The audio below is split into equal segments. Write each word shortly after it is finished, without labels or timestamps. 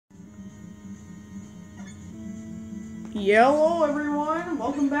Hello everyone,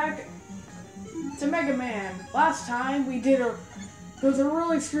 welcome back to Mega Man. Last time we did it was a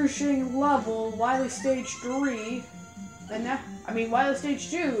really excruciating level, Wily Stage 3. And now, Wily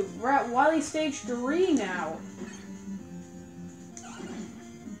Stage 2. We're at Wily Stage 3 now.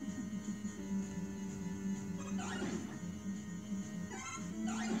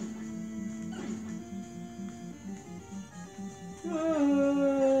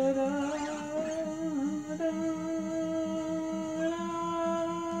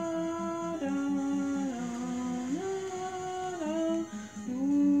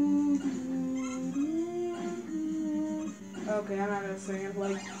 Okay, I'm not gonna sing it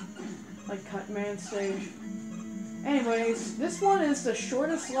like Cut Man Stage. Anyways, this one is the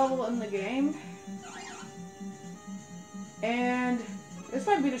shortest level in the game. And this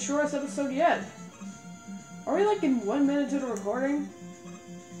might be the shortest episode yet. Are we like in 1 minute to the recording?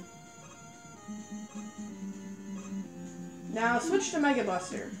 Now switch to Mega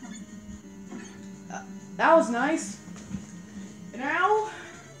Buster. That was nice. Now,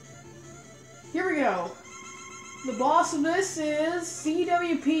 here we go. The boss of this is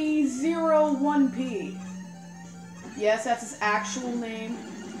CWU-01P. Yes, that's his actual name.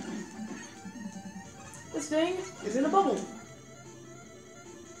 This thing is in a bubble.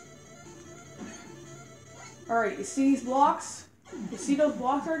 Alright, you see these blocks? You see those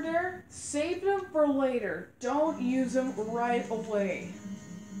blocks right there? Save them for later. Don't use them right away.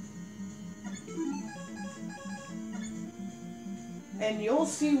 And you'll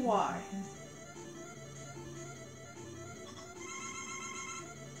see why.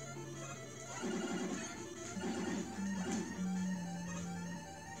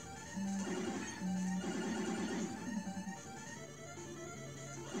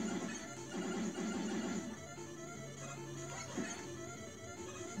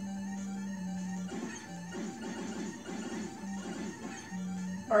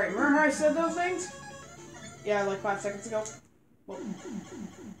 Alright, remember how I said those things? Yeah, like 5 seconds ago. Well,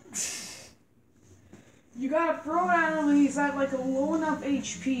 you gotta throw enemies at like a low enough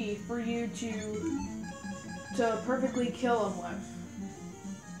HP for you to perfectly kill them with.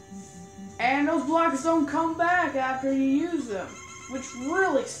 And those blocks don't come back after you use them, which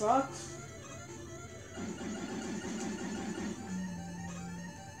really sucks.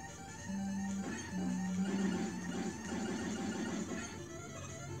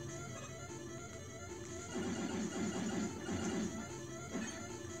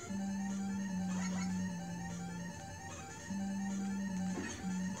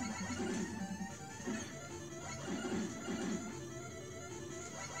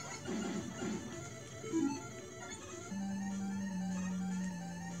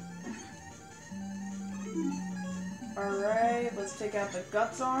 Alright, let's take out the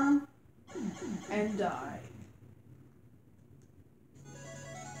guts arm and die.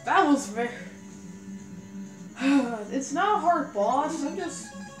 That was very... It's not a hard boss, I'm just...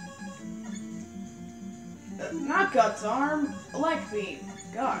 not guts arm, leg beam.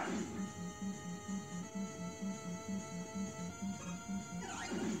 God.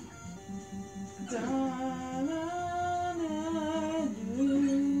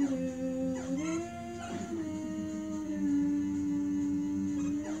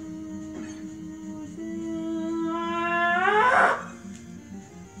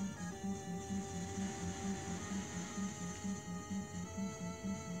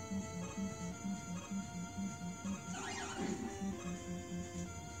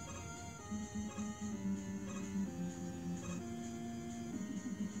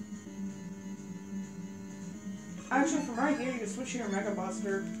 Actually, from right here, you can switch to your Mega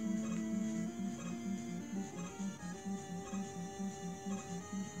Buster.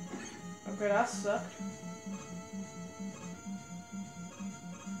 Okay, that sucked.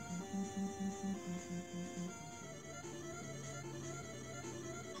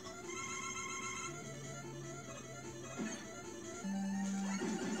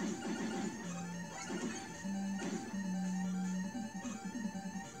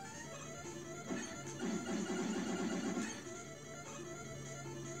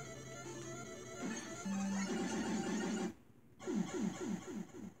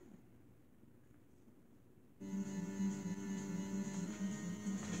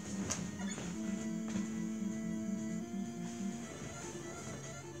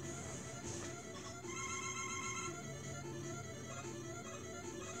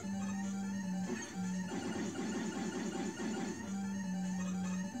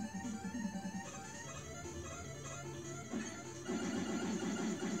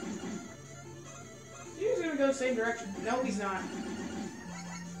 Go the same direction. No, he's not.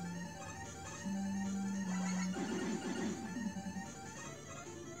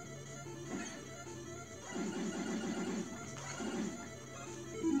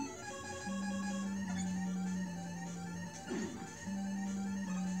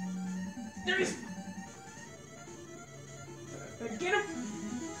 There he is. Get him.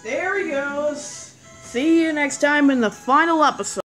 There he goes. See you next time in the final episode.